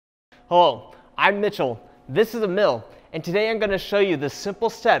Hello, I'm Mitchell. This is a mill, and today I'm going to show you the simple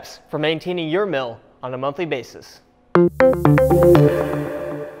steps for maintaining your mill on a monthly basis.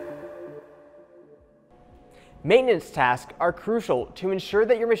 Maintenance tasks are crucial to ensure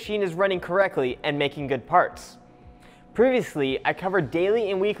that your machine is running correctly and making good parts. Previously, I covered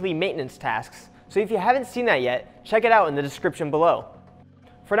daily and weekly maintenance tasks, so if you haven't seen that yet, check it out in the description below.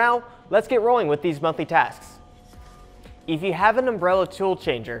 For now, let's get rolling with these monthly tasks. If you have an umbrella tool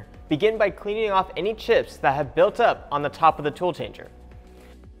changer, begin by cleaning off any chips that have built up on the top of the tool changer.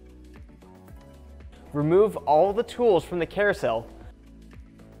 Remove all the tools from the carousel.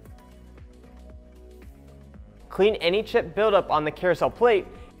 Clean any chip buildup on the carousel plate,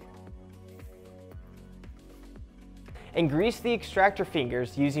 and grease the extractor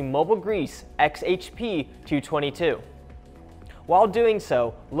fingers using Mobile Grease XHP 222. While doing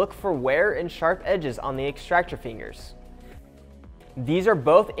so, look for wear and sharp edges on the extractor fingers. These are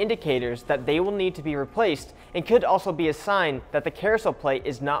both indicators that they will need to be replaced and could also be a sign that the carousel plate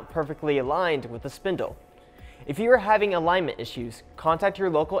is not perfectly aligned with the spindle. If you are having alignment issues, contact your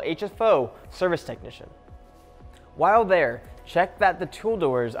local HFO service technician. While there, check that the tool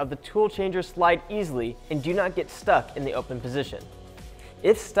doors of the tool changer slide easily and do not get stuck in the open position.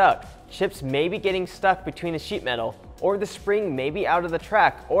 If stuck, chips may be getting stuck between the sheet metal, or the spring may be out of the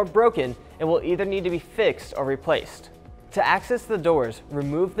track or broken and will either need to be fixed or replaced. To access the doors,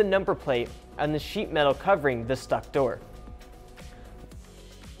 remove the number plate and the sheet metal covering the stuck door.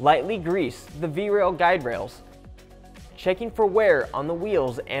 Lightly grease the V-rail guide rails, checking for wear on the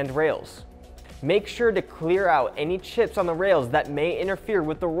wheels and rails. Make sure to clear out any chips on the rails that may interfere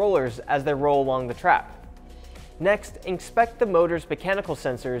with the rollers as they roll along the track. Next, inspect the motor's mechanical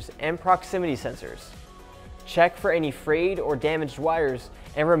sensors and proximity sensors. Check for any frayed or damaged wires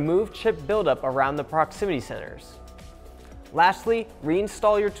and remove chip buildup around the proximity centers. Lastly,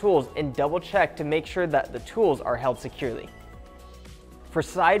 reinstall your tools and double check to make sure that the tools are held securely. For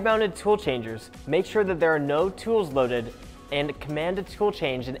side-mounted tool changers, make sure that there are no tools loaded and command a tool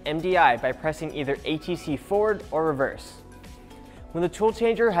change in MDI by pressing either ATC forward or reverse. When the tool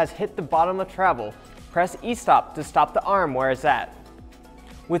changer has hit the bottom of travel, press E-stop to stop the arm where it's at.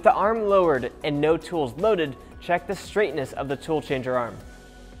 With the arm lowered and no tools loaded, check the straightness of the tool changer arm.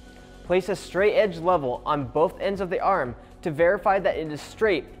 Place a straight edge level on both ends of the arm to verify that it is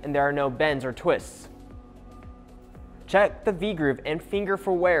straight and there are no bends or twists. Check the V-groove and finger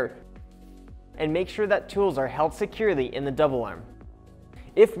for wear and make sure that tools are held securely in the double arm.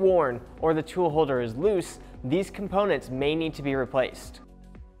 If worn or the tool holder is loose, these components may need to be replaced.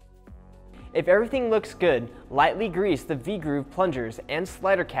 If everything looks good, lightly grease the V-groove plungers and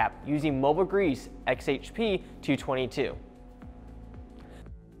slider cap using Mobile Grease XHP 222.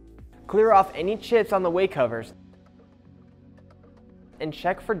 Clear off any chips on the Waycovers and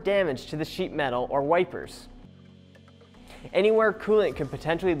check for damage to the sheet metal or wipers. Anywhere coolant could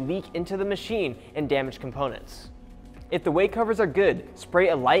potentially leak into the machine and damage components. If the Waycovers are good, spray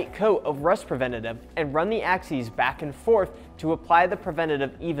a light coat of rust preventative and run the axes back and forth to apply the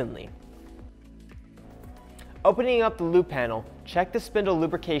preventative evenly. Opening up the lube panel, check the Spindle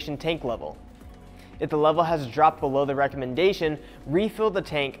Lubrication tank level. If the level has dropped below the recommendation, refill the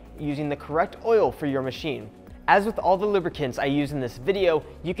tank using the correct oil for your machine. As with all the lubricants I use in this video,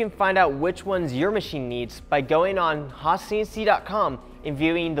 you can find out which ones your machine needs by going on haascnc.com and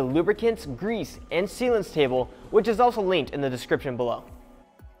viewing the lubricants, grease, and sealants table, which is also linked in the description below.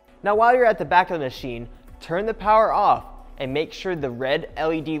 Now while you're at the back of the machine, turn the power off and make sure the red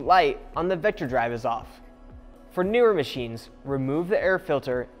LED light on the vector drive is off. For newer machines, remove the air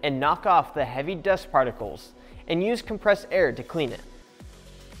filter and knock off the heavy dust particles and use compressed air to clean it.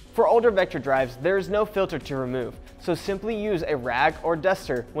 For older vector drives, there is no filter to remove, so simply use a rag or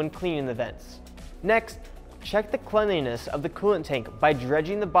duster when cleaning the vents. Next, check the cleanliness of the coolant tank by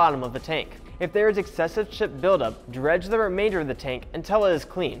dredging the bottom of the tank. If there is excessive chip buildup, dredge the remainder of the tank until it is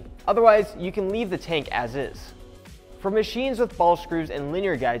clean. Otherwise, you can leave the tank as is. For machines with ball screws and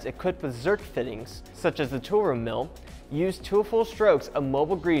linear guides equipped with Zerk fittings, such as the Toolroom mill, use toolful strokes of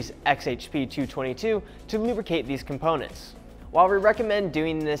Mobile Grease XHP 222 to lubricate these components. While we recommend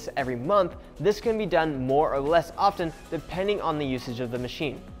doing this every month, this can be done more or less often depending on the usage of the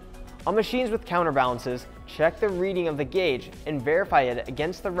machine. On machines with counterbalances, check the reading of the gauge and verify it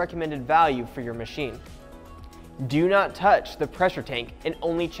against the recommended value for your machine. Do not touch the pressure tank and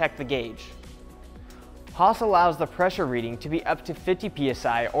only check the gauge. Haas allows the pressure reading to be up to 50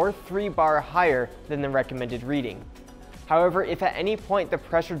 psi or 3 bar higher than the recommended reading. However, if at any point the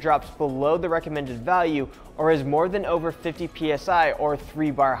pressure drops below the recommended value or is more than over 50 psi or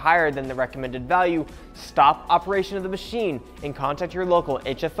 3 bar higher than the recommended value, stop operation of the machine and contact your local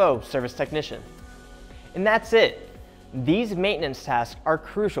HFO service technician. And that's it. These maintenance tasks are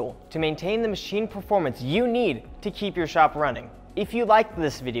crucial to maintain the machine performance you need to keep your shop running. If you liked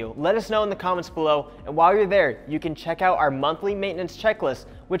this video, let us know in the comments below, and while you're there, you can check out our monthly maintenance checklist,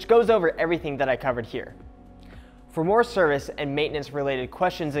 which goes over everything that I covered here. For more service and maintenance related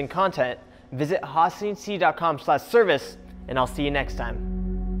questions and content, visit haascnc.com/service, and I'll see you next time.